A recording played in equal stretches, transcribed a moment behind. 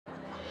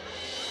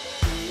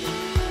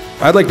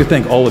I'd like to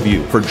thank all of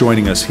you for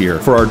joining us here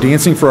for our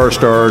Dancing for Our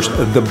Stars,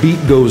 The Beat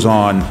Goes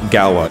On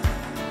Gala.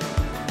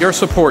 Your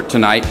support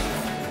tonight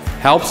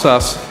helps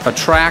us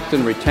attract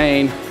and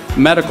retain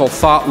medical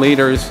thought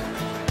leaders,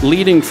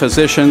 leading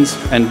physicians,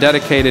 and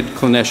dedicated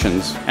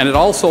clinicians. And it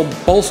also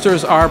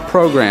bolsters our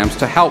programs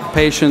to help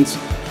patients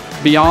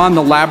beyond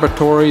the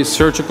laboratories,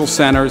 surgical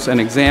centers,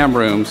 and exam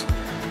rooms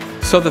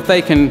so that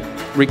they can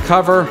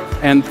recover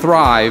and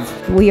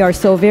thrive. We are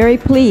so very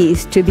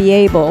pleased to be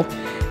able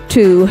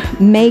to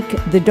make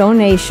the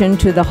donation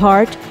to the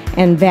Heart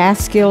and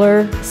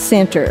Vascular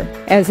Center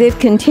as it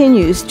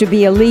continues to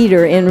be a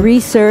leader in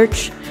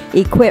research,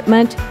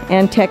 equipment,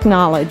 and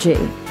technology.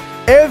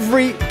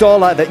 Every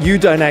dollar that you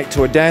donate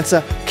to a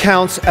dancer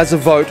counts as a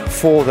vote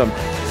for them.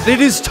 It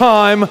is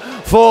time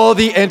for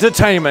the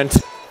entertainment.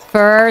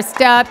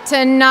 First up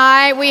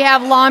tonight, we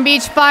have Long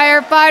Beach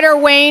firefighter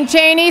Wayne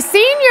Cheney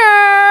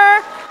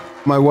Sr.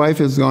 My wife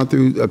has gone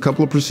through a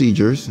couple of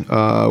procedures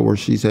where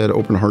she's had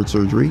open heart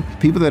surgery.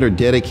 People that are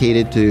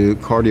dedicated to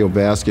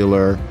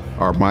cardiovascular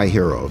are my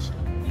heroes.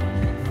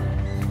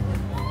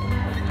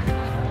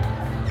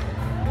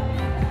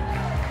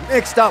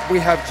 Next up, we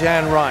have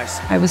Jan Rice.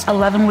 I was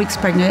 11 weeks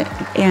pregnant,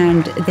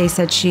 and they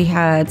said she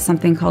had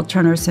something called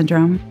Turner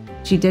syndrome.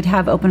 She did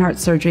have open heart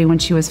surgery when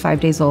she was 5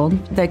 days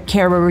old. The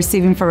care we're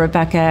receiving for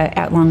Rebecca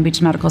at Long Beach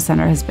Medical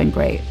Center has been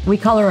great. We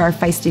call her our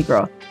feisty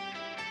girl.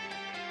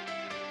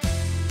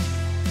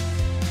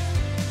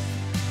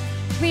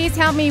 Please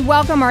help me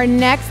welcome our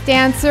next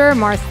dancer,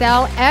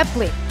 Marcel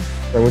Epley.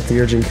 I went to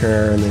urgent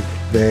care and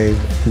they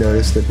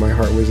noticed that my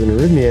heart was in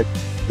arrhythmia.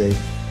 They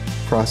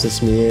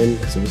processed me in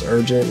because it was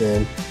urgent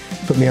and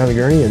put me on the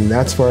gurney, and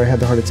that's where I had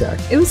the heart attack.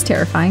 It was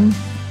terrifying.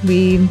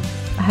 We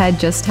had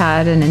just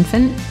had an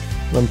infant.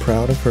 I'm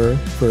proud of her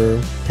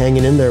for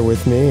hanging in there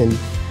with me and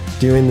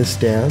doing this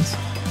dance.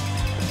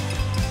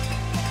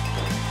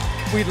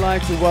 We'd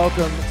like to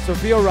welcome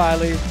Sophia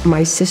Riley.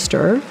 My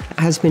sister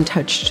has been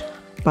touched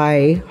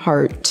by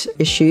heart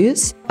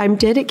issues. I'm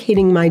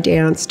dedicating my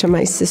dance to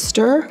my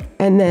sister,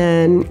 and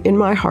then in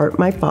my heart,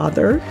 my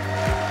father.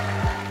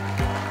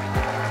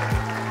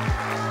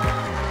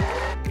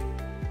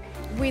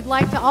 We'd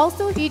like to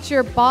also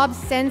feature Bob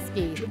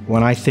Sensky.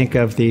 When I think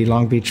of the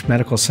Long Beach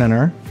Medical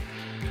Center,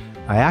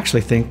 I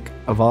actually think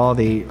of all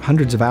the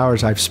hundreds of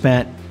hours I've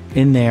spent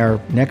in there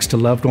next to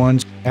loved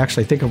ones. I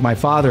actually think of my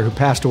father, who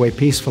passed away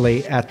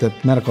peacefully at the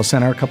medical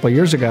center a couple of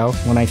years ago.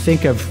 When I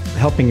think of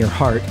helping your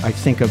heart, I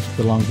think of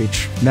the Long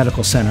Beach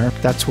Medical Center.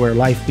 That's where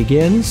life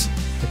begins,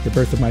 at the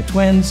birth of my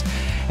twins,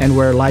 and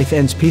where life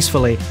ends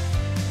peacefully.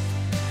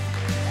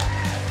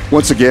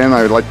 Once again,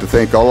 I would like to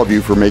thank all of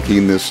you for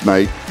making this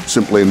night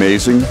simply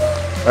amazing.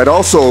 I'd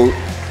also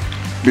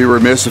be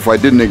remiss if I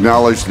didn't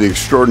acknowledge the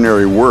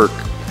extraordinary work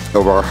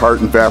of our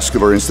Heart and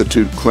Vascular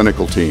Institute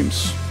clinical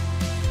teams.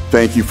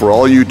 Thank you for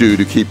all you do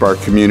to keep our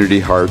community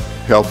heart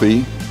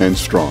healthy and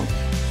strong.